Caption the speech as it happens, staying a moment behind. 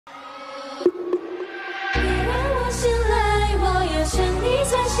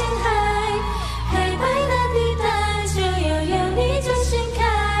陷害，黑白的地带，只要有你就盛开。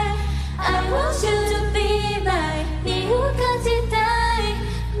I want you to be mine， 你无可替代。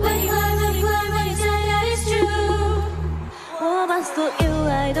为你坏，为你坏，为你在，That is true。我把所有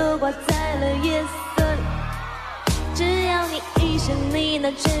爱都挂在了夜色里，只要你一声你，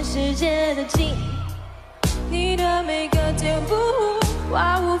那全世界都静。你的每个脚步，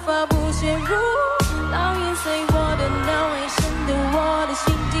话无法不陷入，烙印随我的脑内，深得我的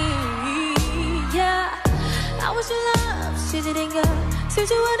心底。I want your love， 世界定格，随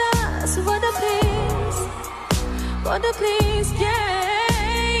着我的，是我的 please， 我的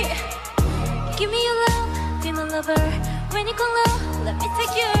please，yeah。Give me your love， be my lover， 为你狂流 ，Let me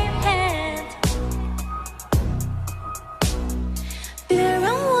take your hand。别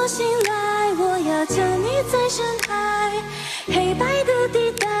让我醒来，我要将你在深海，黑白的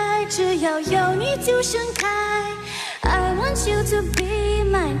地带，只要有你就盛开。I want you to be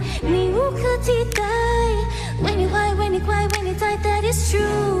mine， 你无可替代。为你坏，为你乖，为你在 ，That is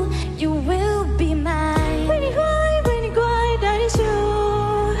true，You will be mine。为你坏，为你乖 ，That is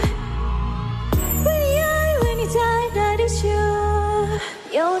you。为你爱，为你在 ，That is you。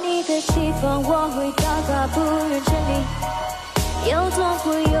有你的地方，我会祷告，不愿沉溺。有痛苦，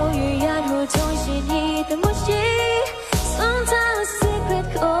犹豫，然后冲洗你的默契。Some kind of secret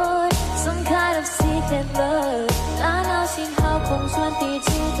chord， some kind of secret love。大脑信号空传递几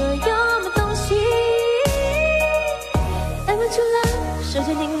个有么东西 ？I want your love， 手牵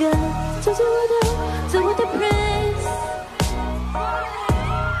定格，做我的，做我的 prince。